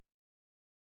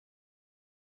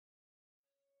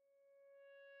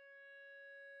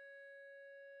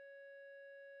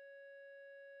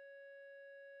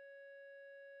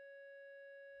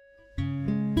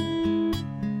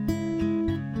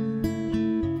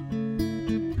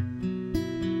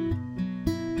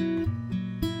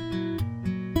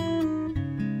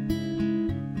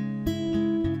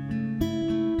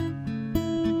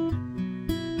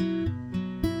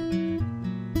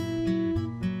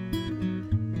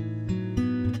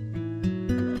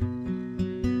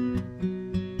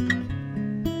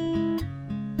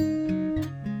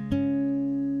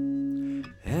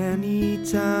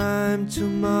Anytime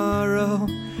tomorrow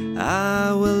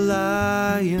I will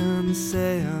lie and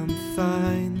say I'm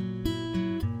fine.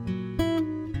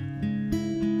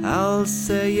 I'll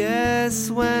say yes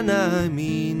when I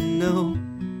mean no.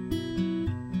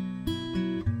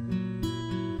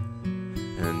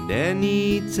 And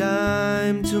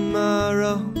anytime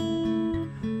tomorrow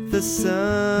the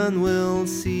sun will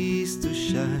cease to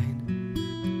shine.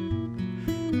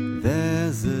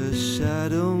 There's a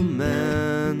shadow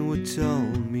man who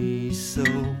told me so.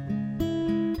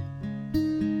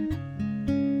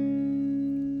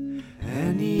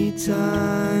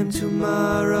 Anytime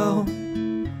tomorrow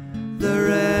the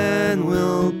rain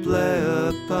will play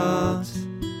a part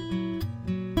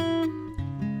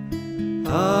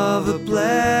of a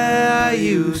play I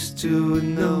used to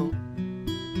know.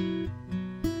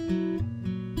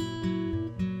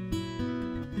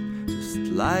 Just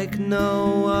like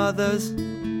no others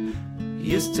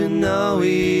used to know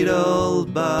it all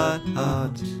by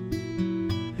heart.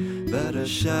 But a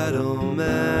shadow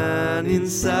man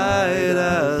inside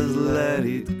has let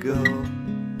it go.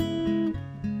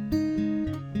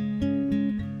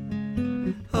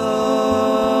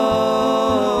 Oh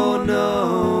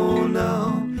no,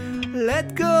 no,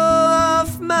 let go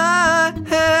of my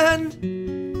hand.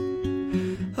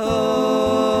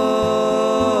 Oh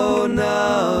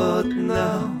no,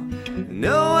 no,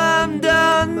 no, I'm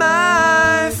done,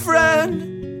 my friend.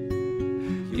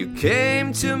 You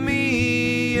came to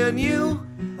me and you,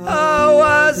 or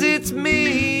was it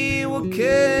me who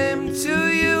came to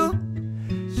you,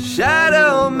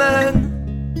 Shadowman?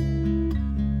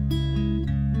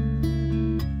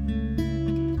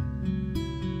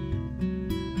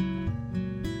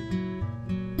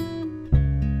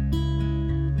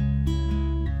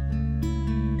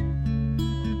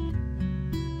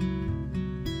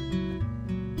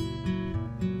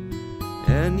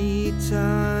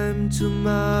 Anytime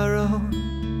tomorrow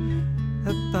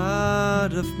a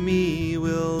part of me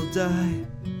will die,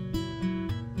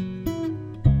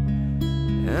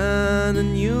 and a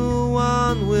new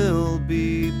one will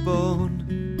be born.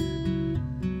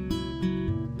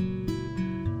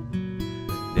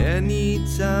 And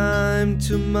anytime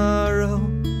tomorrow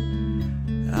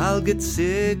I'll get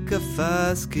sick of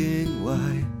asking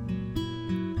why,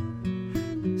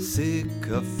 sick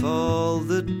of all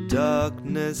the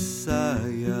darkness I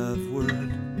have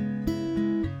worn.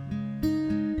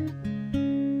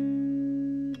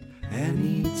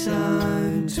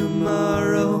 Anytime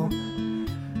tomorrow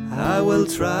I will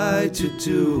try to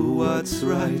do what's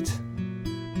right,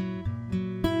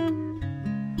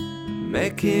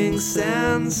 making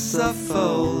sense of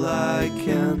all I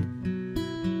can.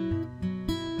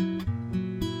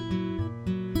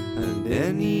 And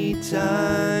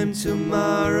anytime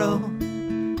tomorrow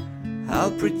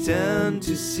I'll pretend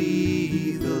to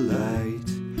see the light.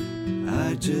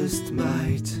 I just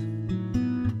might.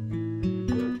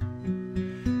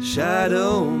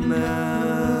 Shadowman,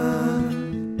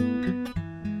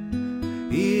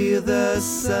 hear the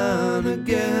sun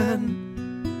again.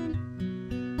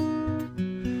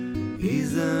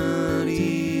 Isn't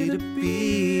it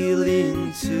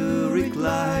appealing to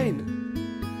recline,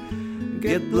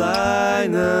 get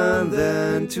blind and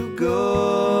then to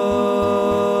go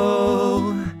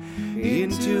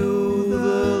into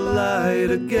the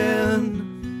light again?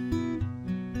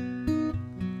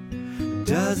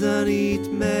 Doesn't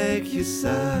it make you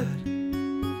sad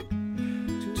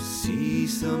to see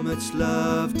so much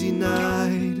love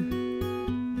denied,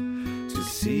 to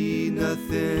see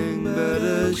nothing but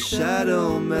a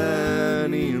shadow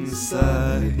man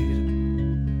inside?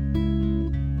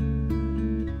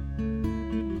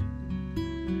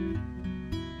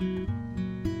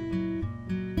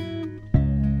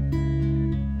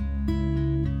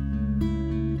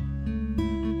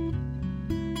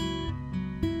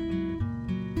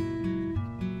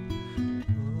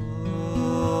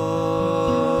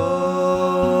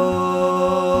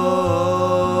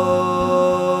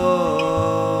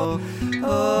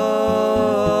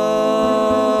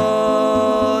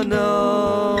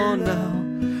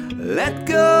 Let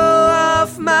go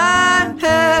of my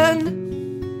hand.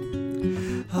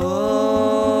 Oh,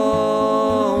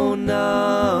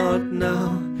 no,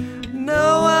 no,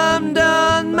 no, I'm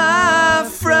done, my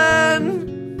friend.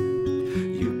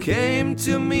 You came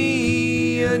to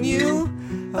me and you,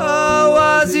 or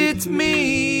was it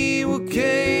me who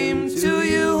came to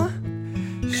you,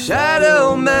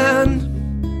 Shadowman?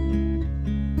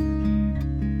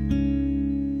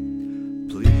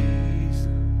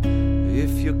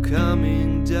 If you're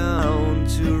coming down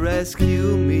to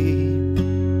rescue me,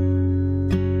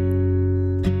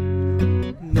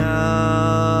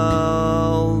 now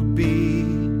I'll be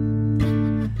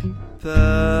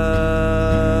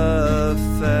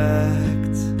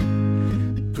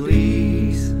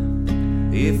Please,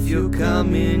 if you're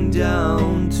coming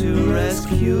down to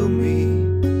rescue me,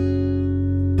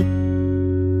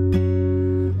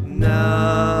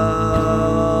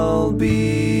 I'll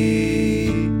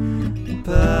be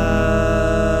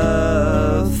perfect.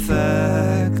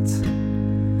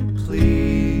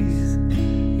 Please,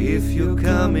 if you're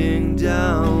coming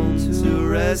down to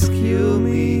rescue